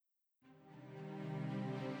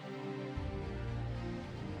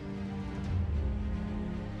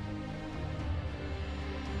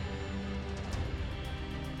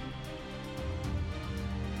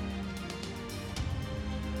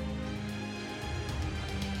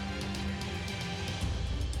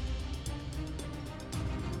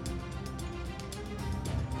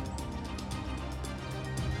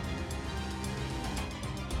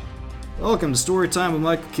Welcome to Storytime with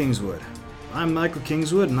Michael Kingswood. I'm Michael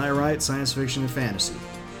Kingswood and I write science fiction and fantasy.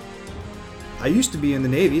 I used to be in the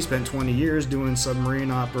Navy, spent 20 years doing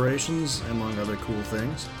submarine operations, among other cool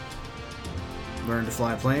things. Learned to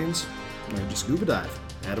fly planes, learned to scuba dive,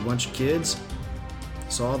 had a bunch of kids,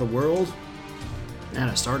 saw the world, and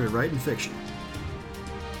I started writing fiction.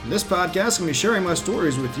 In this podcast, I'm going to be sharing my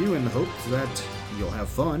stories with you in the hope that you'll have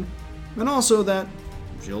fun, and also that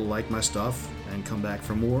you'll like my stuff and come back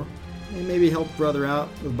for more, and maybe help a brother out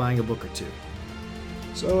with buying a book or two.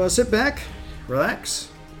 So sit back,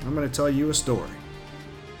 relax, I'm going to tell you a story.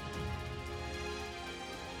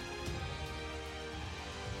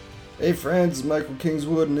 Hey friends, it's Michael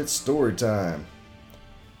Kingswood and it's story time.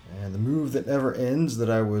 And the move that never ends that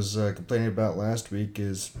I was complaining about last week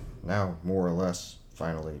is now more or less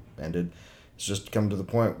finally ended. It's just come to the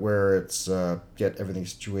point where it's get everything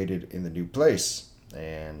situated in the new place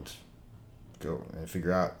and go and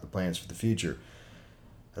figure out the plans for the future.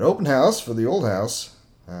 An open house for the old house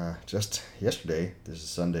just yesterday. This is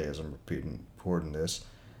Sunday as I'm recording this,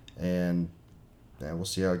 and we'll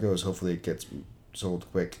see how it goes. Hopefully it gets sold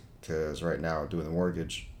quick, because right now I'm doing the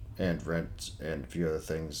mortgage and rent and a few other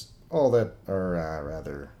things, all that are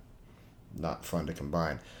rather not fun to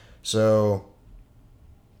combine. So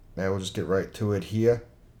we'll just get right to it here.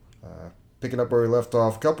 Picking up where we left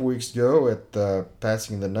off a couple weeks ago at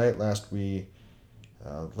Passing of the Night. Last we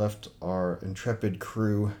left our intrepid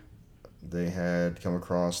crew. They had come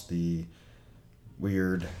across the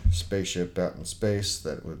weird spaceship out in space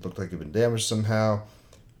that would look like it had been damaged somehow.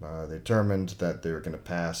 They determined that they were going to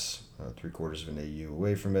pass 3/4 of an AU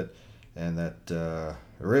away from it, and that there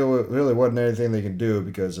really wasn't anything they could do,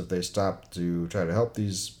 because if they stopped to try to help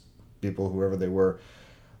these people, whoever they were,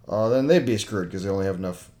 then they'd be screwed, because they only have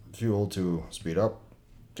enough fuel to speed up,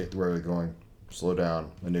 get to where they're going, slow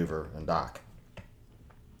down, maneuver, and dock.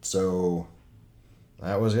 So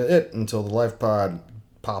that was it until the life pod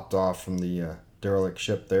popped off from the derelict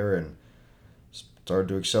ship there and started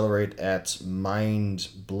to accelerate at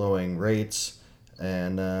mind-blowing rates,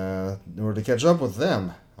 and in order to catch up with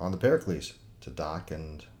them on the Pericles to dock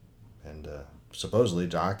and supposedly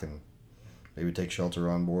dock and maybe take shelter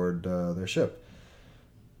on board their ship.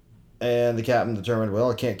 And the captain determined, well,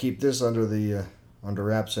 I can't keep this under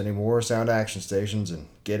wraps anymore. Sound action stations and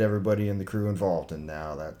get everybody in the crew involved, and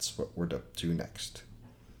now that's what we're up to next.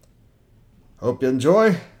 Hope you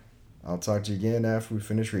enjoy. I'll talk to you again after we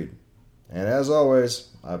finish reading. And as always,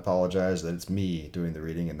 I apologize that it's me doing the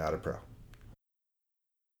reading and not a pro.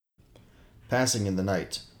 Passing in the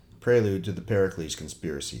Night, Prelude to the Pericles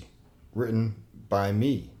Conspiracy. Written by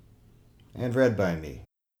me. And read by me.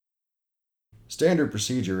 Standard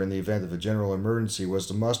procedure in the event of a general emergency was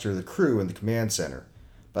to muster the crew in the command center.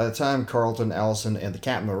 By the time Carlton, Allison, and the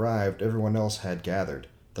captain arrived, everyone else had gathered,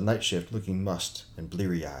 the night shift looking mussed and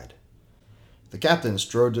bleary-eyed. The captain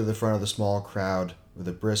strode to the front of the small crowd with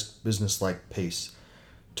a brisk, businesslike pace.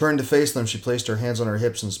 Turned to face them, she placed her hands on her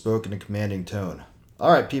hips and spoke in a commanding tone.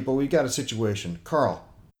 All right, people, we've got a situation. Carl,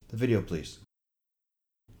 the video, please.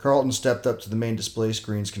 Carlton stepped up to the main display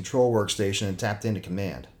screen's control workstation and tapped into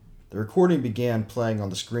command. The recording began playing on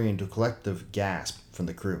the screen to a collective gasp from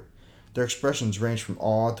the crew. Their expressions ranged from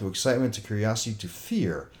awe to excitement to curiosity to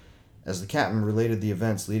fear as the captain related the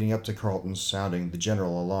events leading up to Carlton sounding the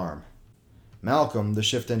general alarm. Malcolm, the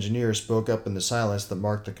shift engineer, spoke up in the silence that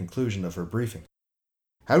marked the conclusion of her briefing.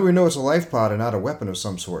 How do we know it's a life pod and not a weapon of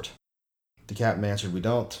some sort? The captain answered, we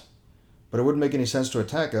don't. But it wouldn't make any sense to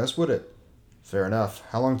attack us, would it? Fair enough.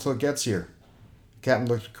 How long till it gets here? The captain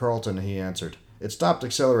looked at Carlton and he answered, it stopped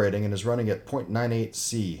accelerating and is running at 0.98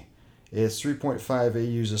 C. It's 3.5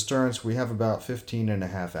 AUs astern, so we have about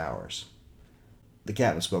 15.5 hours. The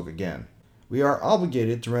captain spoke again. We are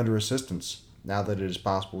obligated to render assistance, now that it is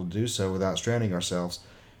possible to do so without stranding ourselves.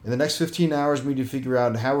 In the next 15 hours, we need to figure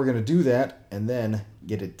out how we're going to do that, and then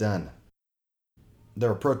get it done. There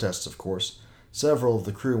were protests, of course. Several of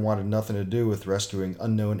the crew wanted nothing to do with rescuing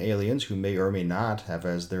unknown aliens who may or may not have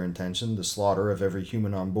as their intention the slaughter of every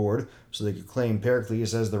human on board so they could claim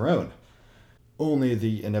Pericles as their own. Only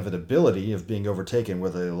the inevitability of being overtaken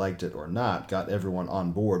whether they liked it or not got everyone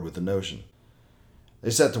on board with the notion.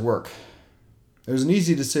 They set to work. It was an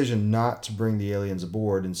easy decision not to bring the aliens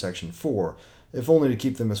aboard in Section 4, if only to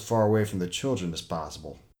keep them as far away from the children as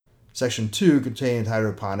possible. Section 2 contained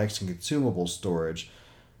hydroponics and consumable storage.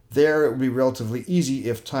 There, it would be relatively easy,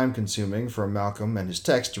 if time-consuming, for Malcolm and his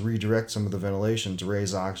techs to redirect some of the ventilation to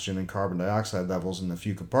raise oxygen and carbon dioxide levels in a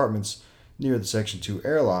few compartments near the Section 2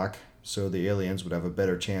 airlock, so the aliens would have a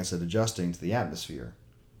better chance at adjusting to the atmosphere.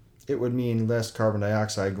 It would mean less carbon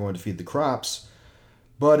dioxide going to feed the crops,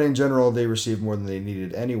 but in general they received more than they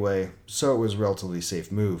needed anyway, so it was a relatively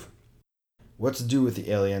safe move. What to do with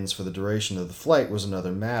the aliens for the duration of the flight was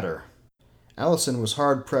another matter. Allison was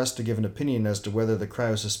hard-pressed to give an opinion as to whether the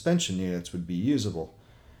cryosuspension units would be usable.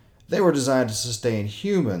 They were designed to sustain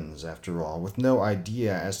humans, after all. With no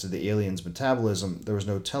idea as to the aliens' metabolism, there was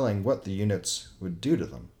no telling what the units would do to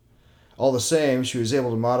them. All the same, she was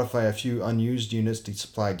able to modify a few unused units to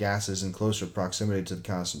supply gases in closer proximity to the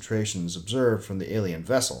concentrations observed from the alien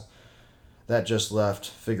vessel. That just left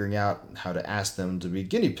figuring out how to ask them to be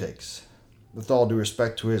guinea pigs. With all due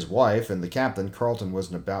respect to his wife and the captain, Carlton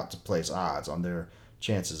wasn't about to place odds on their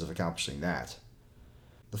chances of accomplishing that.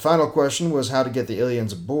 The final question was how to get the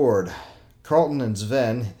aliens aboard. Carlton and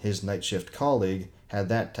Sven, his night shift colleague, had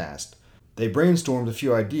that task. They brainstormed a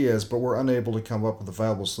few ideas, but were unable to come up with a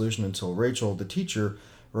viable solution until Rachel, the teacher,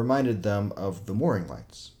 reminded them of the mooring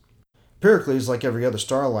lights. Pericles, like every other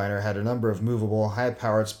Starliner, had a number of movable,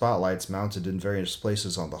 high-powered spotlights mounted in various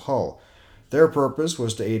places on the hull. Their purpose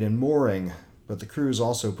was to aid in mooring, but the crews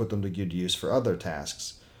also put them to good use for other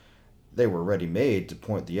tasks. They were ready-made to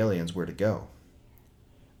point the aliens where to go.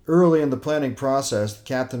 Early in the planning process, the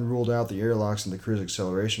captain ruled out the airlocks in the crew's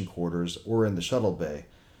acceleration quarters or in the shuttle bay.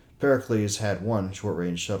 Pericles had one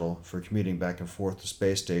short-range shuttle for commuting back and forth to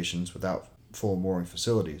space stations without full mooring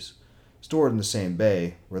facilities, stored in the same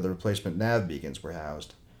bay where the replacement nav beacons were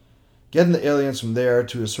housed. Getting the aliens from there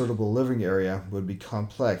to a suitable living area would be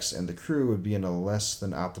complex, and the crew would be in a less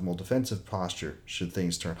than optimal defensive posture should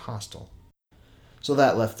things turn hostile. So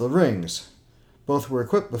that left the rings. Both were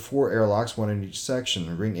equipped with 4 airlocks, one in each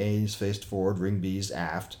section. Ring A's faced forward, Ring B's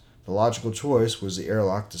aft. The logical choice was the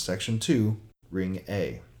airlock to Section 2, Ring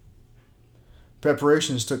A.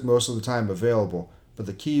 Preparations took most of the time available, but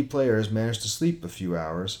the key players managed to sleep a few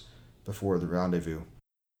hours before the rendezvous.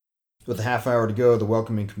 With a half hour to go, the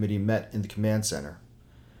welcoming committee met in the command center.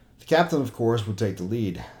 The captain, of course, would take the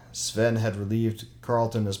lead. Sven had relieved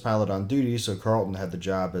Carlton as pilot on duty, so Carlton had the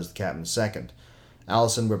job as the captain's second.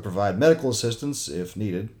 Allison would provide medical assistance if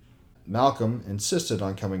needed. Malcolm insisted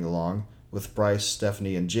on coming along, with Bryce,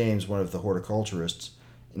 Stephanie, and James, one of the horticulturists,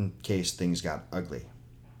 in case things got ugly.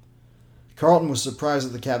 Carlton was surprised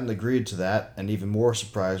that the captain agreed to that, and even more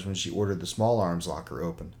surprised when she ordered the small arms locker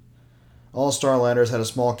open. All Starliners had a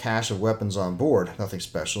small cache of weapons on board, nothing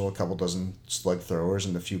special, a couple dozen slug throwers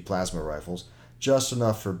and a few plasma rifles, just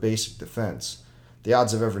enough for basic defense. The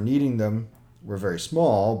odds of ever needing them were very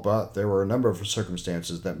small, but there were a number of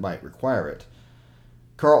circumstances that might require it.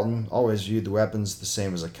 Carlton always viewed the weapons the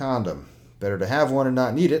same as a condom. Better to have one and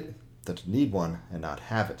not need it than to need one and not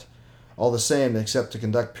have it. All the same, except to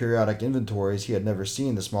conduct periodic inventories, he had never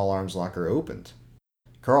seen the small arms locker opened.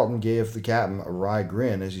 Carlton gave the captain a wry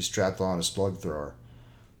grin as he strapped on a slug thrower.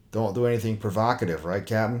 "Don't do anything provocative, right,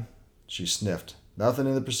 Captain?" She sniffed. Nothing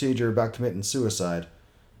in the procedure about committing suicide.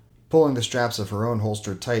 Pulling the straps of her own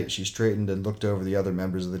holster tight, she straightened and looked over the other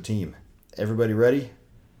members of the team. "Everybody ready?"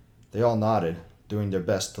 They all nodded, doing their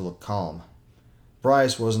best to look calm.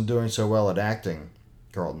 Bryce wasn't doing so well at acting,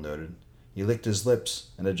 Carlton noted. He licked his lips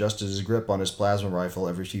and adjusted his grip on his plasma rifle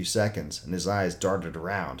every few seconds, and his eyes darted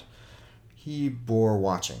around. He bore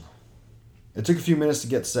watching. It took a few minutes to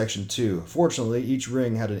get to Section 2. Fortunately, each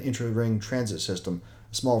ring had an intra-ring transit system,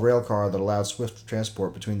 a small rail car that allowed swift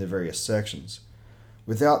transport between the various sections.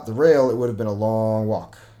 Without the rail, it would have been a long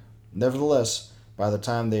walk. Nevertheless, by the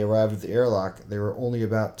time they arrived at the airlock, they were only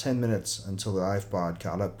about 10 minutes until the life pod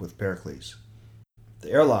caught up with Pericles.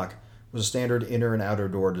 The airlock was a standard inner and outer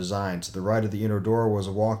door design. To the right of the inner door was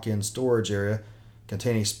a walk-in storage area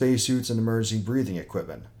containing spacesuits and emergency breathing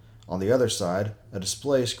equipment. On the other side, a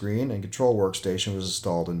display screen and control workstation was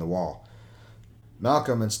installed in the wall.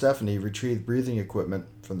 Malcolm and Stephanie retrieved breathing equipment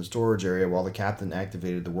from the storage area while the captain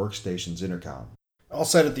activated the workstation's intercom. "All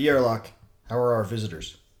set at the airlock. How are our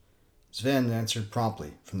visitors?" Sven answered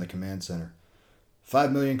promptly from the command center.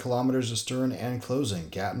 5 million kilometers astern and closing,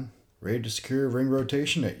 Captain. Ready to secure ring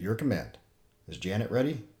rotation at your command. Is Janet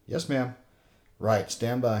ready? Yes, ma'am. Right,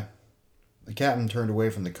 stand by. The captain turned away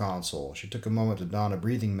from the console. She took a moment to don a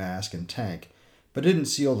breathing mask and tank, but didn't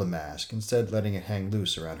seal the mask, instead letting it hang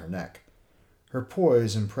loose around her neck. Her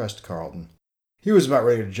poise impressed Carlton. He was about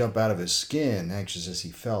ready to jump out of his skin, anxious as he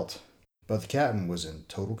felt, but the captain was in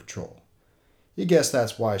total control. He guessed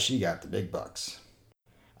that's why she got the big bucks.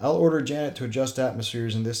 "I'll order Janet to adjust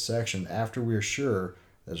atmospheres in this section after we're sure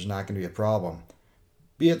there's not going to be a problem.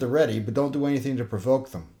 Be at the ready, but don't do anything to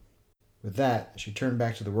provoke them." With that, she turned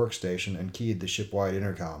back to the workstation and keyed the ship-wide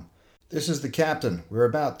intercom. "This is the captain. We're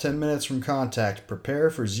about 10 minutes from contact.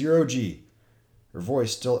 Prepare for 0G. Her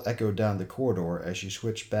voice still echoed down the corridor as she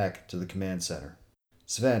switched back to the command center.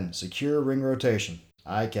 "Sven, secure ring rotation.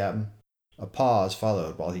 Aye, Captain. A pause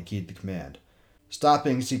followed while he keyed the command.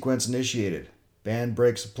 Stopping sequence initiated. Band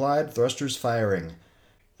brakes applied, thrusters firing.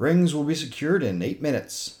 Rings will be secured in 8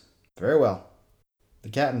 minutes. Very well. The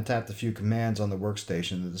captain tapped a few commands on the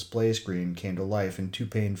workstation. The display screen came to life in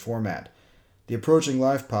two-pane format. The approaching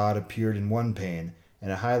life pod appeared in one pane,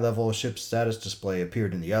 and a high-level ship status display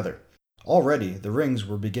appeared in the other. Already, the rings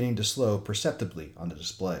were beginning to slow perceptibly on the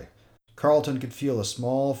display. Carlton could feel a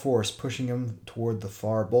small force pushing him toward the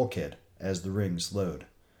far bulkhead as the rings slowed.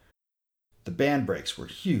 The band brakes were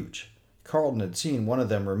huge. Carlton had seen one of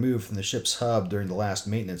them removed from the ship's hub during the last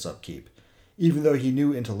maintenance upkeep. Even though he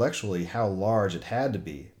knew intellectually how large it had to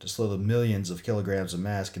be to slow the millions of kilograms of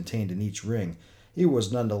mass contained in each ring, he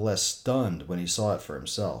was nonetheless stunned when he saw it for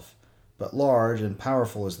himself. But large and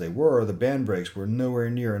powerful as they were, the band brakes were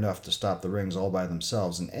nowhere near enough to stop the rings all by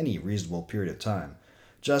themselves in any reasonable period of time,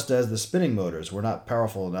 just as the spinning motors were not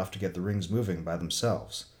powerful enough to get the rings moving by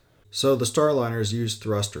themselves. So the Starliners used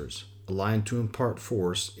thrusters, aligned to impart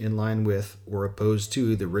force in line with or opposed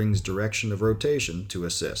to the ring's direction of rotation to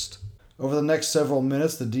assist. Over the next several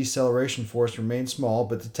minutes, the deceleration force remained small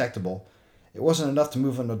but detectable. It wasn't enough to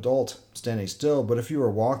move an adult standing still, but if you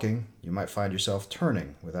were walking, you might find yourself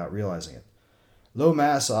turning without realizing it.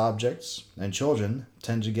 Low-mass objects and children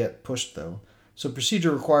tend to get pushed, though, so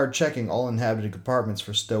procedure required checking all inhabited compartments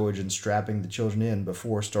for stowage and strapping the children in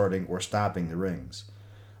before starting or stopping the rings.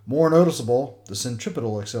 More noticeable, the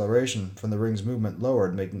centripetal acceleration from the ring's movement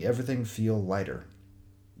lowered, making everything feel lighter.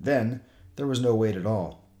 Then, there was no weight at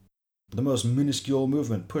all. The most minuscule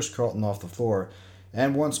movement pushed Carlton off the floor,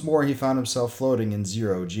 and once more he found himself floating in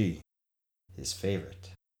 0G. His favorite.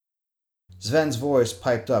 Sven's voice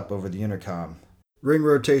piped up over the intercom. Ring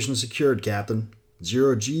rotation secured, Captain.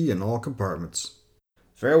 0G in all compartments.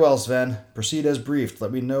 Very well, Sven. Proceed as briefed.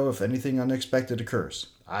 Let me know if anything unexpected occurs.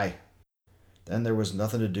 Aye. Then there was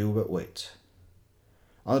nothing to do but wait.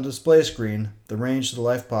 On the display screen, the range to the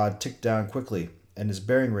life pod ticked down quickly, and his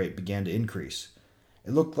bearing rate began to increase.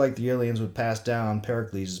 It looked like the aliens would pass down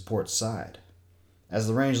Pericles' port side. As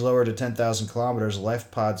the range lowered to 10,000 kilometers, the life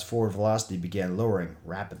pod's forward velocity began lowering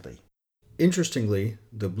rapidly. Interestingly,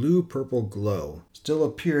 the blue-purple glow still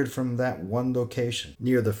appeared from that one location,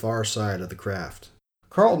 near the far side of the craft.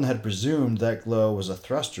 Carlton had presumed that glow was a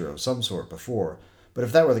thruster of some sort before, but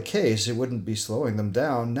if that were the case, it wouldn't be slowing them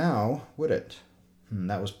down now, would it?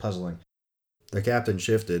 That was puzzling. The captain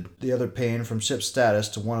shifted the other pane from ship status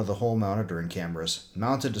to one of the hull monitoring cameras.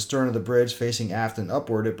 Mounted astern of the bridge facing aft and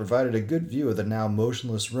upward, it provided a good view of the now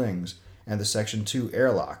motionless rings and the Section 2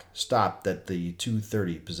 airlock, stopped at the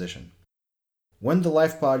 230 position. When the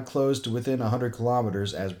life pod closed to within 100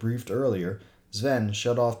 kilometers, as briefed earlier, Sven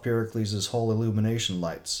shut off Pericles' hull illumination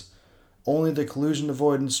lights. Only the collision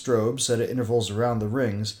avoidance strobe set at intervals around the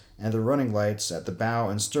rings, and the running lights at the bow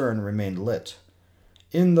and stern remained lit.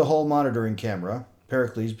 In the hull monitoring camera,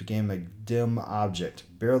 Pericles became a dim object,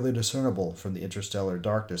 barely discernible from the interstellar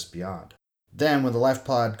darkness beyond. Then, when the life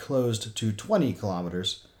pod closed to 20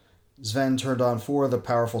 kilometers, Sven turned on 4 of the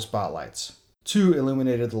powerful spotlights. 2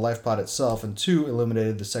 illuminated the life pod itself, and 2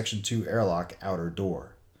 illuminated the Section 2 airlock outer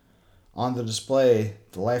door. On the display,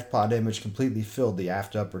 the life pod image completely filled the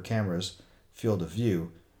aft-upper camera's field of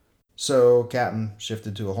view, so Captain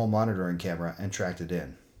shifted to a hull monitoring camera and tracked it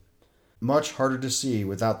in. Much harder to see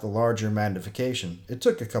without the larger magnification, it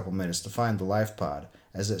took a couple minutes to find the life pod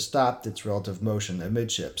as it stopped its relative motion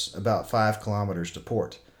amidships about 5 kilometers to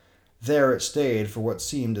port. There it stayed for what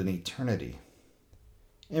seemed an eternity.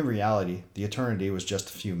 In reality, the eternity was just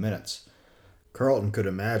a few minutes. Carlton could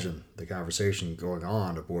imagine the conversation going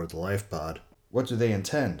on aboard the life pod. What do they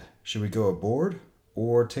intend? Should we go aboard,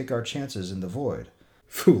 or take our chances in the void?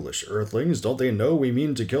 Foolish earthlings, don't they know we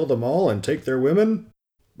mean to kill them all and take their women?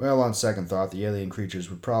 Well, on second thought, the alien creatures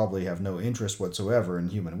would probably have no interest whatsoever in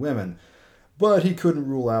human women, but he couldn't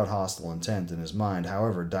rule out hostile intent in his mind,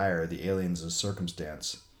 however dire the aliens'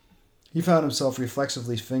 circumstance. He found himself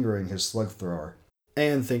reflexively fingering his slug thrower,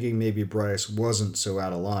 and thinking maybe Bryce wasn't so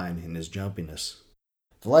out of line in his jumpiness.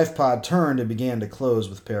 The life pod turned and began to close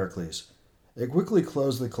with Pericles. It quickly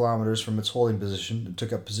closed the kilometers from its holding position and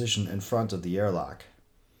took up position in front of the airlock.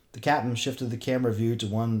 The captain shifted the camera view to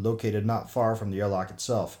one located not far from the airlock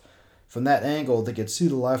itself. From that angle, they could see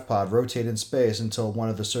the life pod rotate in space until one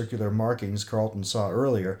of the circular markings Carlton saw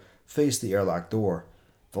earlier faced the airlock door.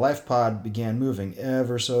 The life pod began moving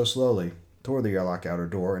ever so slowly toward the airlock outer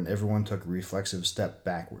door, and everyone took a reflexive step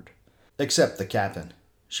backward. Except the captain.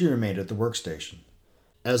 She remained at the workstation.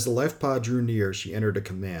 As the life pod drew near, she entered a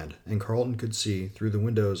command, and Carlton could see, through the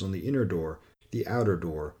windows on the inner door, the outer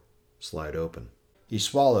door slide open. He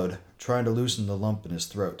swallowed, trying to loosen the lump in his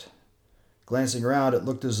throat. Glancing around, it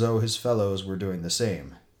looked as though his fellows were doing the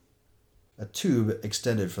same. A tube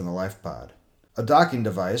extended from the life pod. A docking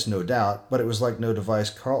device, no doubt, but it was like no device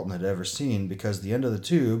Carlton had ever seen because the end of the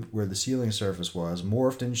tube, where the sealing surface was,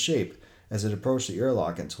 morphed in shape as it approached the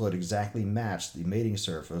airlock until it exactly matched the mating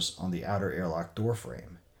surface on the outer airlock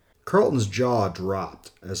doorframe. Carlton's jaw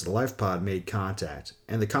dropped as the life pod made contact,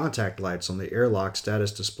 and the contact lights on the airlock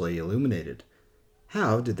status display illuminated.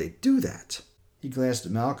 How did they do that? He glanced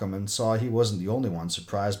at Malcolm and saw he wasn't the only one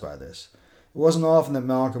surprised by this. It wasn't often that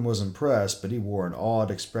Malcolm was impressed, but he wore an awed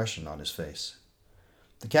expression on his face.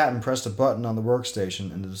 The captain pressed a button on the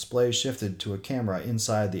workstation and the display shifted to a camera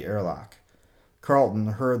inside the airlock. Carlton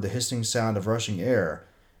heard the hissing sound of rushing air,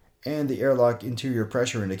 and the airlock interior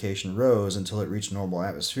pressure indication rose until it reached normal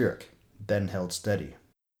atmospheric, then held steady.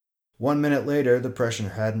 1 minute later, the pressure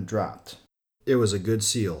hadn't dropped. It was a good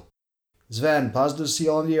seal. Sven, positive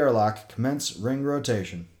seal on the airlock. Commence ring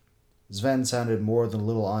rotation. Sven sounded more than a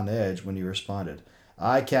little on edge when he responded.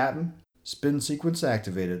 Aye, Captain. Spin sequence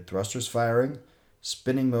activated. Thrusters firing.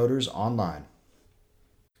 Spinning motors online.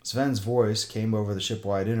 Sven's voice came over the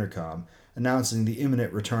shipwide intercom, announcing the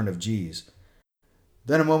imminent return of G's.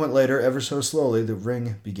 Then a moment later, ever so slowly, the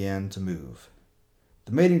ring began to move.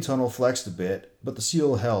 The mating tunnel flexed a bit, but the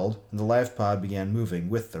seal held, and the life pod began moving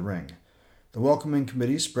with the ring. The welcoming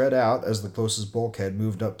committee spread out as the closest bulkhead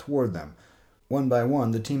moved up toward them. One by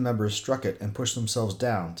one, the team members struck it and pushed themselves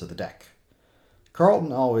down to the deck.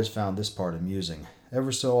 Carlton always found this part amusing.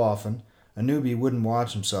 Ever so often, a newbie wouldn't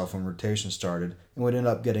watch himself when rotation started and would end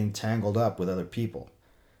up getting tangled up with other people.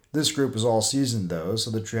 This group was all seasoned, though,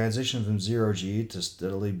 so the transition from 0G to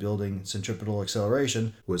steadily building centripetal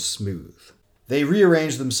acceleration was smooth. They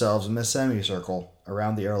rearranged themselves in a semicircle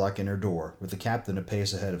around the airlock inner door, with the captain a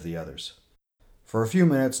pace ahead of the others. For a few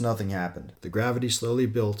minutes, nothing happened. The gravity slowly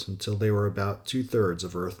built until they were about 2/3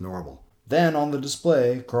 of Earth normal. Then, on the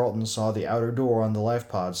display, Carlton saw the outer door on the life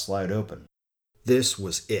pod slide open. This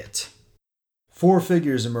was it. 4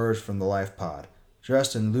 figures emerged from the life pod,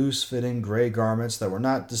 dressed in loose-fitting gray garments that were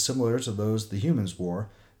not dissimilar to those the humans wore.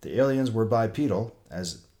 The aliens were bipedal,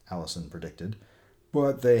 as Allison predicted,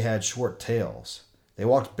 but they had short tails. They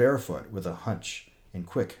walked barefoot with a hunch, in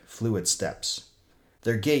quick, fluid steps.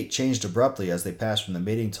 Their gait changed abruptly as they passed from the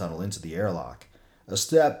mating tunnel into the airlock. A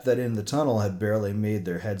step that in the tunnel had barely made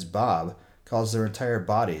their heads bob caused their entire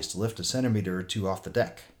bodies to lift a centimeter or two off the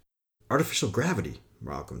deck. Artificial gravity,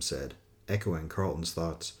 Malcolm said, echoing Carlton's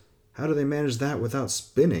thoughts. How do they manage that without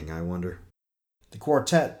spinning, I wonder? The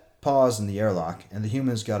quartet paused in the airlock, and the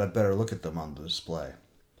humans got a better look at them on the display.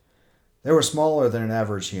 They were smaller than an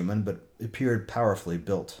average human, but appeared powerfully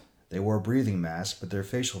built. They wore breathing masks, but their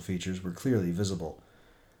facial features were clearly visible.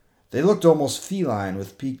 They looked almost feline,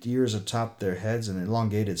 with peaked ears atop their heads and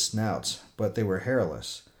elongated snouts, but they were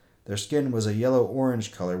hairless. Their skin was a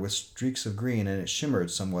yellow-orange color with streaks of green, and it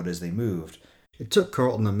shimmered somewhat as they moved. It took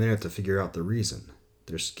Carlton a minute to figure out the reason.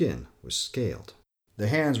 Their skin was scaled. Their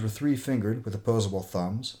hands were 3-fingered with opposable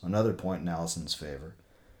thumbs, another point in Allison's favor.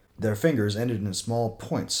 Their fingers ended in small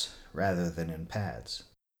points rather than in pads.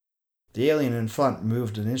 The alien in front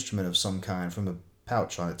removed an instrument of some kind from a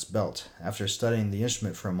pouch on its belt. After studying the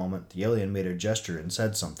instrument for a moment, the alien made a gesture and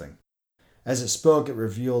said something. As it spoke, it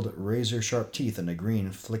revealed razor-sharp teeth and a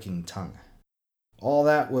green, flicking tongue. All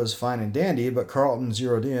that was fine and dandy, but Carlton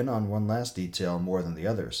zeroed in on one last detail more than the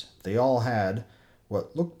others. They all had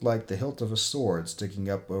what looked like the hilt of a sword sticking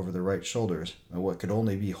up over their right shoulders, and what could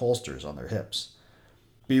only be holsters on their hips.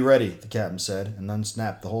 Be ready, the captain said, and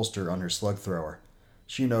unsnapped the holster on her slug thrower.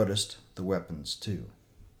 She noticed the weapons, too.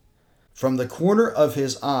 From the corner of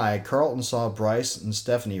his eye, Carlton saw Bryce and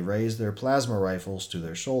Stephanie raise their plasma rifles to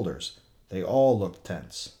their shoulders. They all looked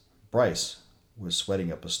tense. Bryce was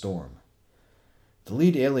sweating up a storm. The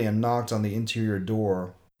lead alien knocked on the interior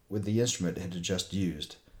door with the instrument it had just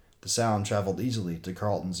used. The sound traveled easily to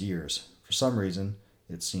Carlton's ears. For some reason,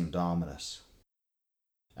 it seemed ominous.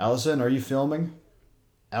 Allison, are you filming?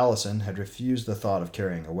 Allison had refused the thought of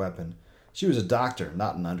carrying a weapon. She was a doctor,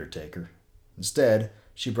 not an undertaker. Instead,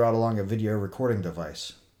 she brought along a video recording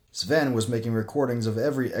device. Sven was making recordings of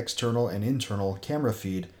every external and internal camera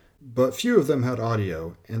feed, but few of them had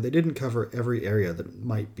audio, and they didn't cover every area that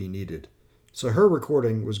might be needed. So her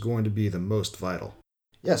recording was going to be the most vital.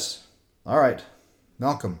 Yes. All right.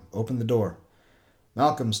 Malcolm, open the door.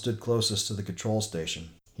 Malcolm stood closest to the control station.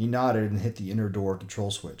 He nodded and hit the inner door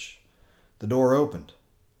control switch. The door opened.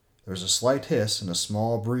 There was a slight hiss and a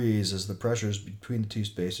small breeze as the pressures between the two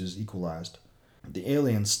spaces equalized. The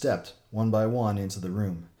aliens stepped, one by one, into the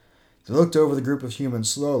room. They looked over the group of humans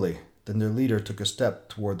slowly, then their leader took a step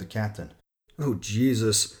toward the captain. Oh,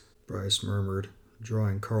 Jesus, Bryce murmured.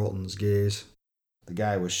 drawing Carlton's gaze. The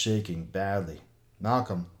guy was shaking badly.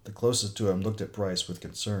 Malcolm, the closest to him, looked at Bryce with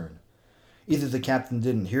concern. Either the captain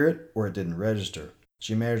didn't hear it, or it didn't register.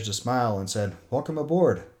 She managed to smile and said, "Welcome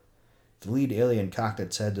aboard." The lead alien cocked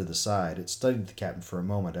its head to the side. It studied the captain for a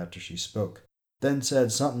moment after she spoke, then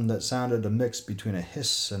said something that sounded a mix between a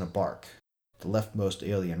hiss and a bark. The leftmost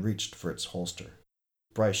alien reached for its holster.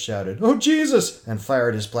 Bryce shouted, "Oh, Jesus!" and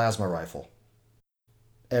fired his plasma rifle.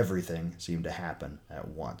 Everything seemed to happen at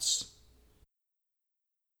once.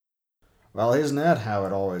 Well, isn't that how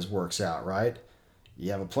it always works out, right?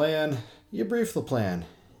 You have a plan, you brief the plan,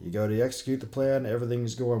 you go to execute the plan,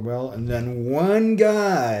 everything's going well, and then one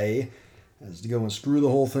guy has to go and screw the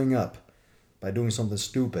whole thing up by doing something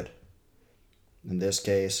stupid. In this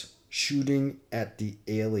case, shooting at the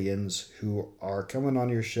aliens who are coming on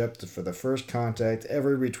your ship for the first contact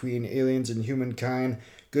ever between aliens and humankind.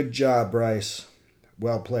 Good job, Bryce.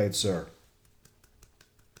 Well played, sir.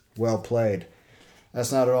 Well played.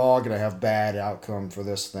 That's not at all going to have bad outcome for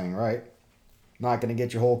this thing, right? Not going to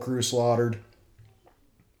get your whole crew slaughtered.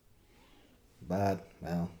 But,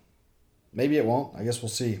 well, maybe it won't. I guess we'll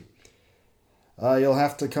see. You'll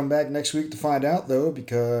have to come back next week to find out, though,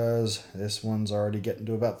 because this one's already getting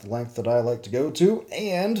to about the length that I like to go to,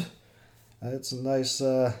 and it's a nice,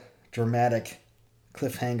 dramatic,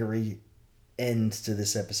 cliffhangery end to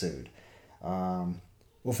this episode.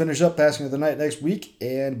 We'll finish up Passing of the Night next week,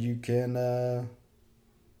 and you can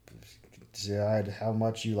decide how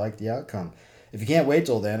much you like the outcome. If you can't wait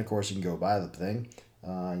till then, of course, you can go buy the thing.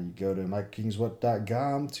 You go to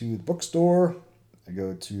MichaelKingswood.com to the bookstore. I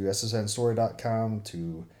go to ssnstory.com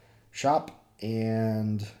to shop,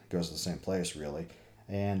 and it goes to the same place, really.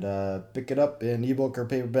 And pick it up in ebook or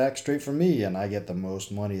paperback straight from me, and I get the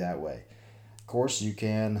most money that way. Of course, you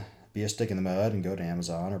can be a stick in the mud and go to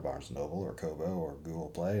Amazon or Barnes & Noble or Kobo or Google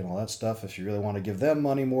Play and all that stuff if you really want to give them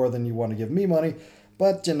money more than you want to give me money.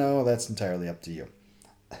 But, that's entirely up to you.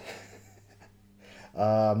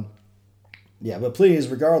 But please,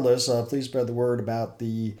 regardless, please spread the word about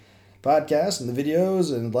the podcast and the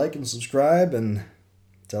videos, and like and subscribe, and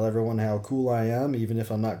tell everyone how cool I am, even if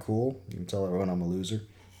I'm not cool. You can tell everyone I'm a loser.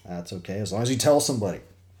 That's okay, as long as you tell somebody.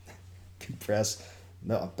 Good press.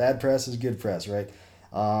 No, bad press is good press, right?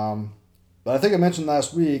 But I think I mentioned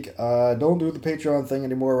last week, don't do the Patreon thing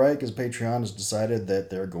anymore, right? Because Patreon has decided that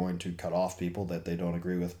they're going to cut off people that they don't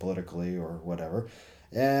agree with politically or whatever.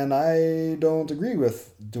 And I don't agree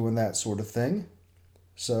with doing that sort of thing.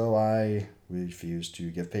 So I refuse to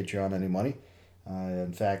give Patreon any money.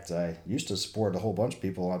 In fact, I used to support a whole bunch of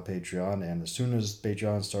people on Patreon, and as soon as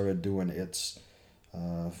Patreon started doing its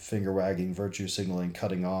finger-wagging, virtue-signaling,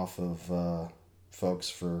 cutting off of folks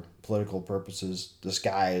for political purposes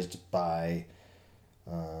disguised by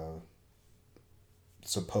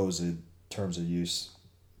supposed terms of use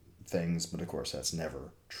things, but of course that's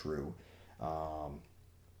never true.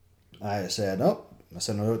 I said, I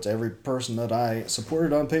sent a note to every person that I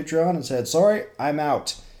supported on Patreon and said, sorry, I'm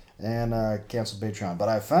out, and canceled Patreon. But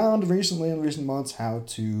I found recently, in recent months, how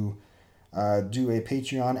to do a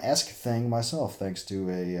Patreon-esque thing myself, thanks to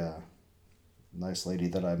a nice lady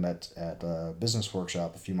that I met at a business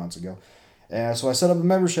workshop a few months ago. And so I set up a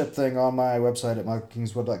membership thing on my website at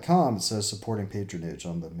michaelkingswood.com. It says supporting patronage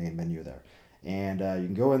on the main menu there. And you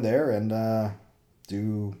can go in there and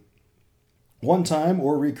do one-time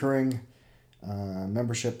or recurring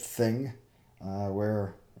membership thing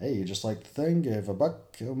where, hey, you just like the thing, give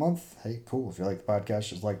 $1 a month. Hey, cool. If you like the podcast,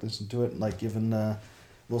 just like listening to it and like giving a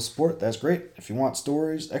little support, that's great. If you want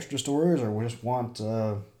stories, extra stories, or just want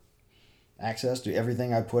access to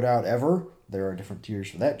everything I put out ever, there are different tiers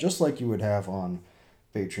for that, just like you would have on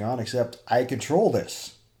Patreon, except I control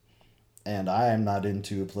this. And I am not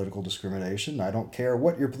into political discrimination. I don't care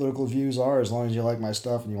what your political views are. As long as you like my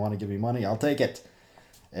stuff and you want to give me money, I'll take it.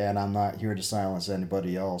 And I'm not here to silence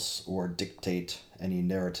anybody else or dictate any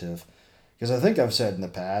narrative. Because I think I've said in the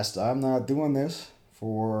past, I'm not doing this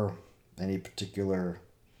for any particular...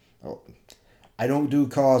 I don't do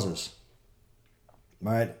causes.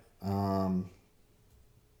 Right? No,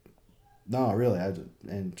 really.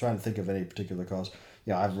 I'm trying to think of any particular cause.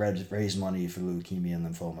 I've raised money for Leukemia and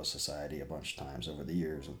Lymphoma Society a bunch of times over the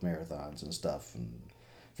years with marathons and stuff and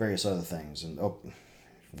various other things. And, if you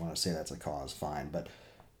want to say that's a cause, fine. But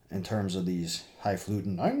in terms of these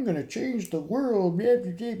highfalutin, I'm going to change the world,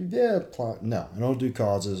 plot. No, I don't do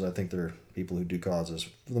causes. I think there are people who do causes,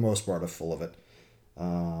 for the most part, are full of it.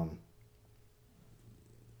 And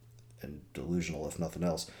delusional, if nothing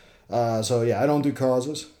else. I don't do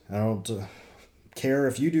causes. I don't care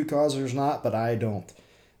if you do causes or not, but I don't.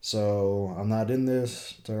 So I'm not in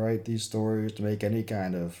this to write these stories to make any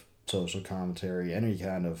kind of social commentary, any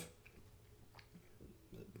kind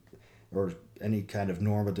of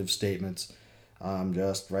normative statements. I'm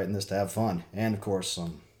just writing this to have fun. And of course,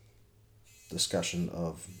 some discussion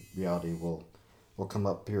of reality will come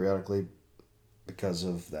up periodically because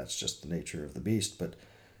of that's just the nature of the beast. But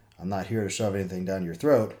I'm not here to shove anything down your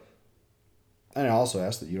throat. And I also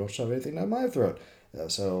ask that you don't shove anything down my throat.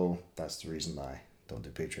 So that's the reason I don't do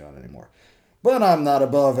Patreon anymore. But I'm not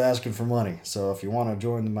above asking for money. So if you want to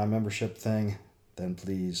join my membership thing, then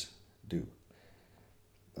please do.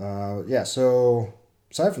 So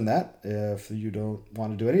aside from that, if you don't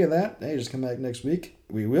want to do any of that, hey, just come back next week.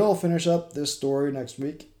 We will finish up this story next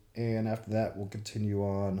week. And after that, we'll continue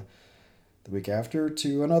on the week after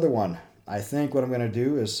to another one. I think what I'm going to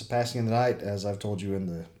do is Passing in the Night, as I've told you in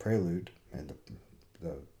the prelude, and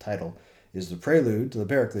the title is The Prelude to the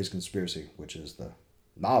Pericles Conspiracy, which is the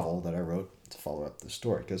novel that I wrote to follow up this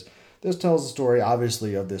story. Because this tells the story,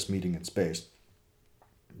 obviously, of this meeting in space.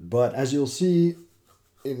 But as you'll see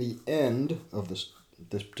in the end of this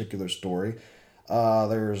particular story,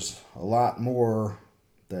 there's a lot more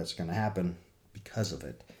that's going to happen because of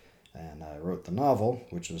it. And I wrote the novel,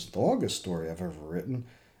 which is the longest story I've ever written,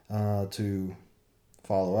 to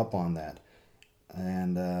follow up on that.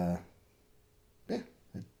 And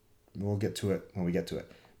we'll get to it when we get to it.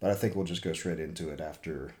 But I think we'll just go straight into it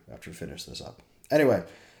after we finish this up. Anyway,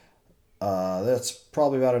 that's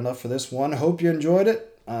probably about enough for this one. Hope you enjoyed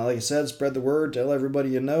it. Like I said, spread the word, tell everybody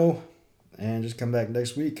you know, and just come back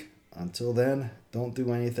next week. Until then, don't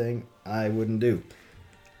do anything I wouldn't do.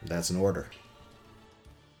 That's an order.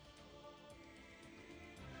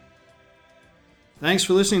 Thanks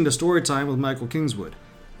for listening to Storytime with Michael Kingswood.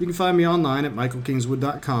 You can find me online at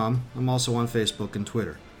michaelkingswood.com. I'm also on Facebook and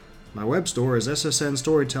Twitter. My web store is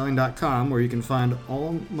ssnstorytelling.com, where you can find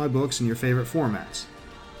all my books in your favorite formats.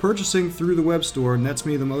 Purchasing through the web store nets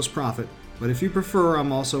me the most profit, but if you prefer,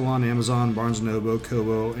 I'm also on Amazon, Barnes & Noble,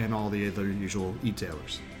 Kobo, and all the other usual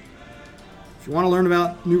e-tailers. If you want to learn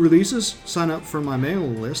about new releases, sign up for my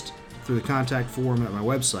mailing list through the contact form at my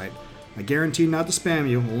website. I guarantee not to spam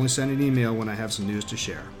you, only send an email when I have some news to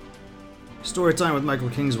share. Storytime with Michael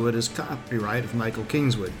Kingswood is copyright of Michael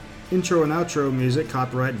Kingswood. Intro and outro music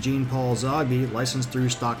copyright Gene Paul Zogby, licensed through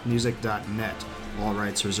stockmusic.net. All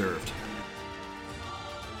rights reserved.